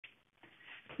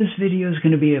This video is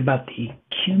going to be about the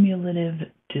cumulative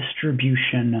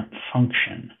distribution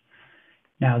function.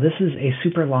 Now, this is a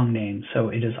super long name, so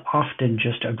it is often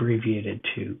just abbreviated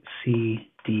to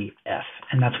CDF,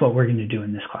 and that's what we're going to do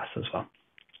in this class as well.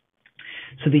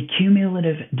 So the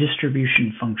cumulative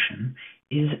distribution function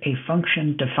is a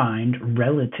function defined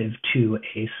relative to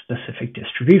a specific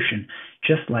distribution,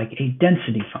 just like a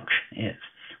density function is.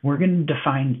 We're going to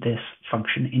define this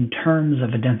function in terms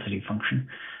of a density function,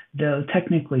 though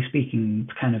technically speaking,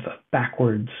 it's kind of a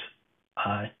backwards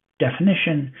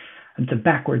definition. It's a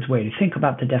backwards way to think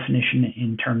about the definition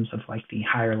in terms of like the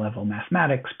higher level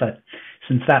mathematics, but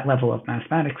since that level of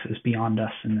mathematics is beyond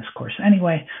us in this course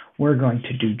anyway, we're going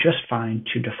to do just fine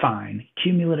to define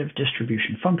cumulative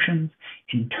distribution functions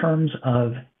in terms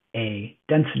of a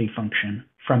density function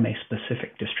from a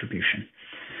specific distribution.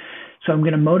 So I'm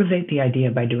going to motivate the idea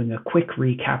by doing a quick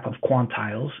recap of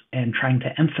quantiles and trying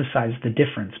to emphasize the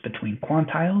difference between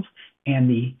quantiles and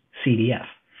the CDF.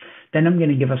 Then I'm going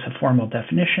to give us a formal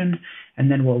definition, and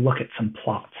then we'll look at some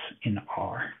plots in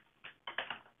R.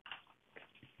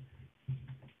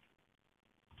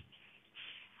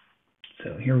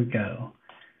 So here we go.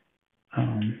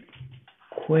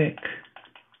 Quick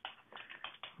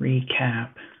recap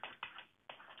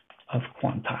of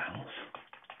quantiles.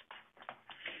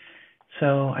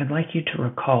 So I'd like you to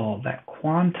recall that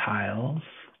quantiles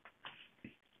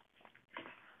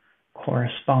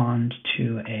correspond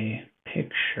to a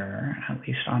picture, at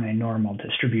least on a normal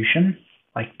distribution,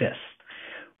 like this.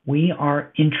 We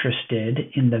are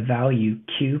interested in the value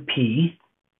QP,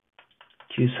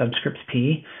 Q subscript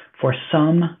P, for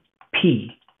some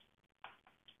P.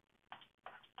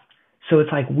 So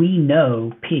it's like we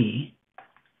know P,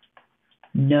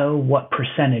 know what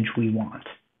percentage we want,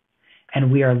 and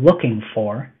we are looking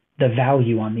for the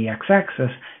value on the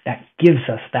x-axis that gives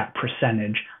us that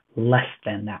percentage less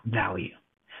than that value.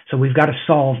 So we've got to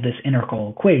solve this integral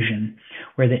equation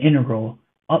where the integral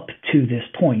up to this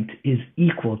point is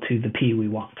equal to the P we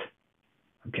want.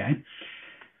 Okay?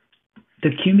 The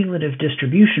cumulative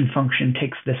distribution function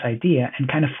takes this idea and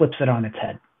kind of flips it on its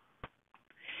head.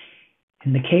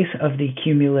 In the case of the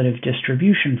cumulative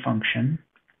distribution function,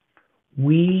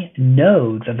 we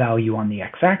know the value on the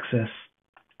x-axis,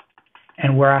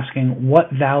 and we're asking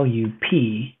what value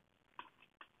P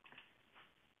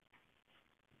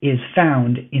is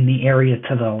found in the area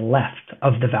to the left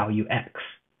of the value x.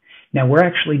 Now we're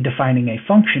actually defining a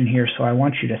function here, so I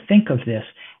want you to think of this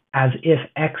as if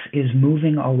x is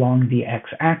moving along the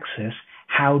x-axis.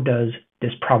 How does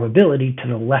this probability to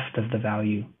the left of the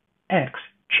value x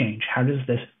change? How does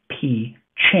this P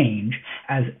change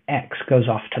as x goes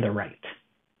off to the right?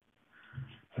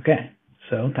 Okay,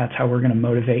 so that's how we're going to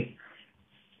motivate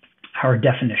our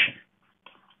definition.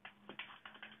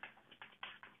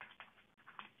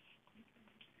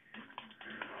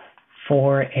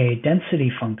 For a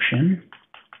density function,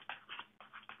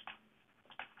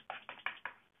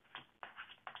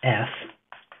 f,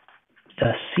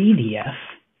 the CDF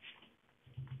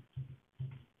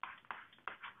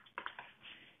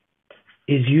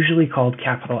is usually called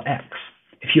capital X.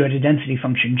 If you had a density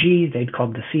function g, they'd call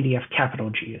the CDF capital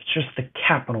G. It's just the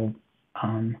capital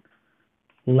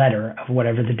letter of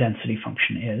whatever the density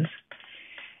function is.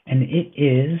 And it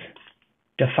is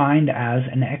defined as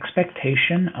an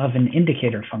expectation of an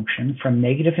indicator function from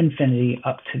negative infinity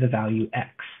up to the value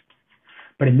x.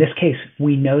 But in this case,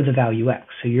 we know the value x,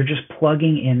 so you're just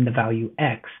plugging in the value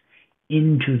x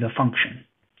into the function.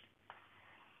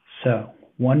 So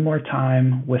one more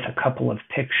time with a couple of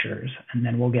pictures, and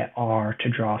then we'll get R to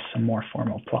draw some more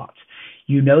formal plots.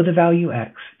 You know the value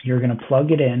x, you're going to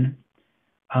plug it in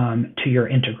to your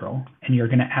integral, and you're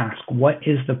going to ask, what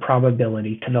is the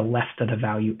probability to the left of the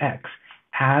value x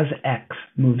as x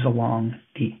moves along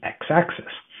the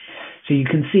x-axis? So you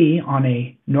can see on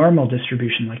a normal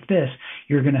distribution like this,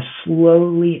 you're going to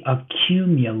slowly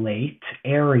accumulate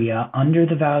area under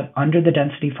the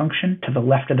density function to the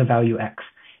left of the value x,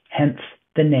 hence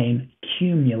the name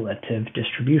cumulative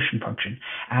distribution function.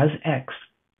 As x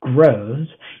grows,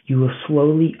 you will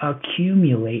slowly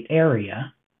accumulate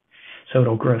area. So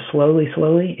it'll grow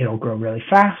slowly, it'll grow really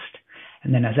fast,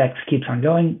 and then as x keeps on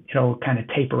going, it'll kind of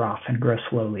taper off and grow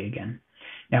slowly again.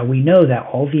 Now we know that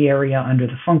all the area under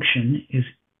the function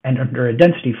and under a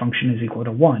density function is equal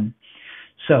to 1.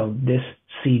 So this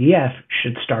CDF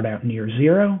should start out near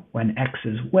 0 when x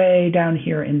is way down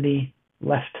here in the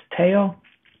left tail.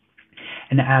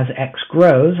 And as x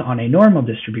grows on a normal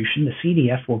distribution, the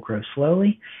CDF will grow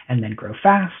slowly and then grow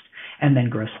fast and then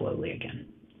grow slowly again.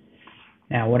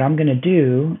 Now what I'm going to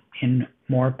do in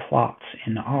more plots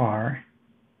in R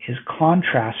is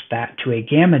contrast that to a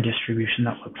gamma distribution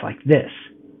that looks like this.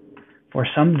 for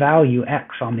some value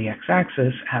x on the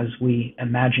x-axis, as we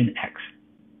imagine x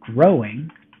growing,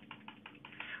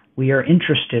 we are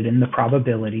interested in the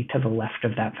probability to the left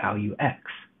of that value x.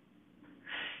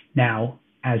 Now,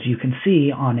 as you can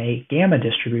see on a gamma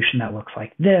distribution that looks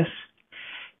like this,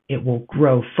 it will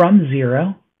grow from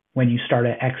 0 when you start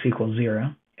at x equals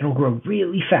 0. It'll grow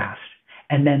really fast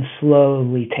and then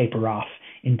slowly taper off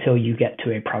until you get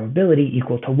to a probability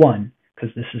equal to 1,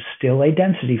 because this is still a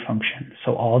density function.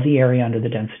 So all the area under the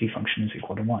density function is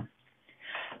equal to 1.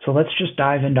 So let's just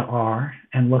dive into R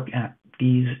and look at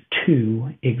these two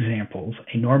examples,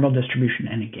 a normal distribution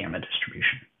and a gamma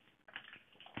distribution.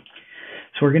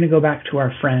 So we're going to go back to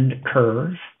our friend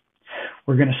curve.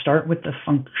 We're going to start with the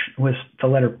function with the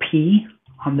letter P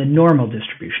on the normal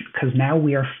distribution, because now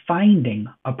we are finding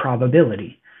a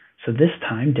probability. So this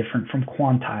time, different from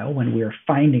quantile, when we are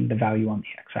finding the value on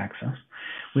the x-axis,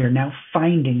 we are now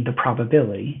finding the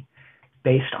probability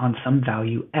based on some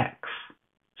value x.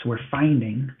 So we're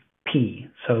finding P.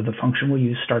 So the function we'll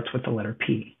use starts with the letter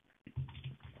P.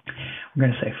 We're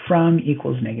going to say from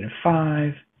equals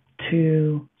 -5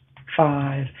 to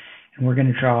 5, and we're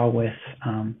going to draw with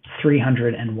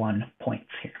 301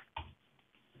 points here.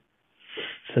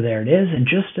 So there it is, and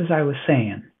just as I was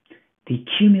saying, the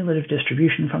cumulative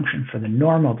distribution function for the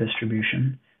normal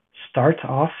distribution starts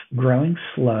off growing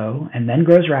slow and then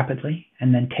grows rapidly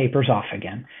and then tapers off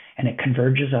again, and it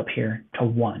converges up here to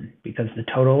 1 because the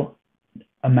total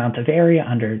amount of area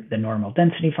under the normal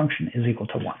density function is equal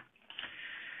to 1.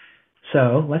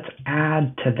 So let's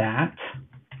add to that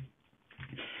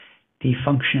the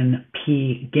function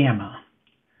p gamma,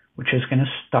 which is going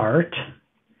to start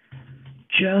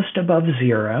just above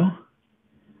 0.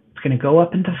 It's going to go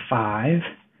up into 5.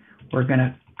 We're going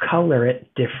to color it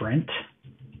different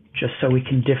just so we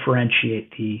can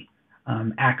differentiate the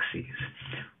axes.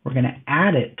 We're going to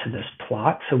add it to this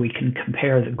plot so we can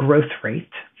compare the growth rate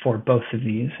for both of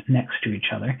these next to each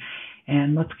other.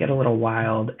 And let's get a little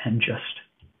wild and just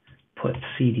put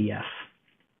CDF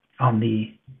on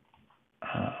the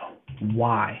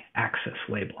y-axis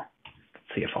label.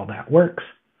 Let's see if all that works.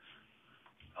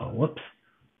 Oh, whoops.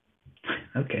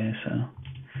 Okay, so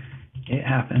it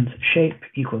happens. Shape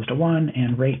equals to 1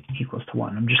 and rate equals to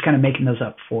 1. I'm just kind of making those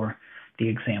up for the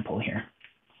example here.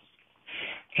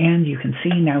 And you can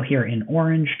see now here in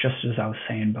orange, just as I was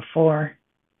saying before,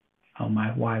 oh,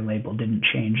 my Y label didn't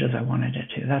change as I wanted it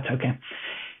to. That's okay.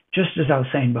 Just as I was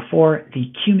saying before,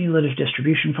 the cumulative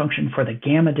distribution function for the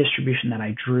gamma distribution that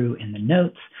I drew in the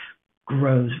notes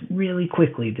grows really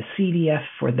quickly. The CDF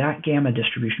for that gamma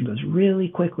distribution goes really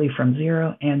quickly from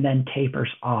 0 and then tapers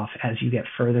off as you get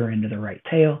further into the right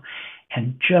tail.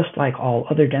 And just like all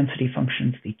other density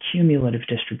functions, the cumulative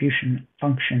distribution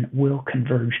function will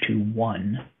converge to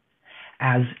 1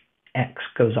 as x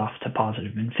goes off to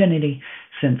positive infinity,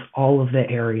 since all of the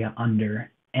area under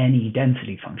any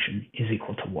density function is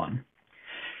equal to 1.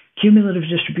 Cumulative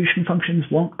distribution functions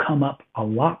won't come up a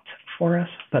lot for us,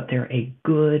 but they're a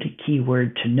good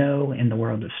keyword to know in the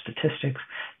world of statistics.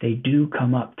 They do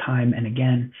come up time and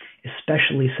again,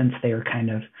 especially since they are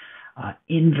kind of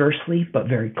inversely but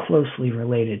very closely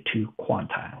related to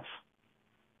quantiles.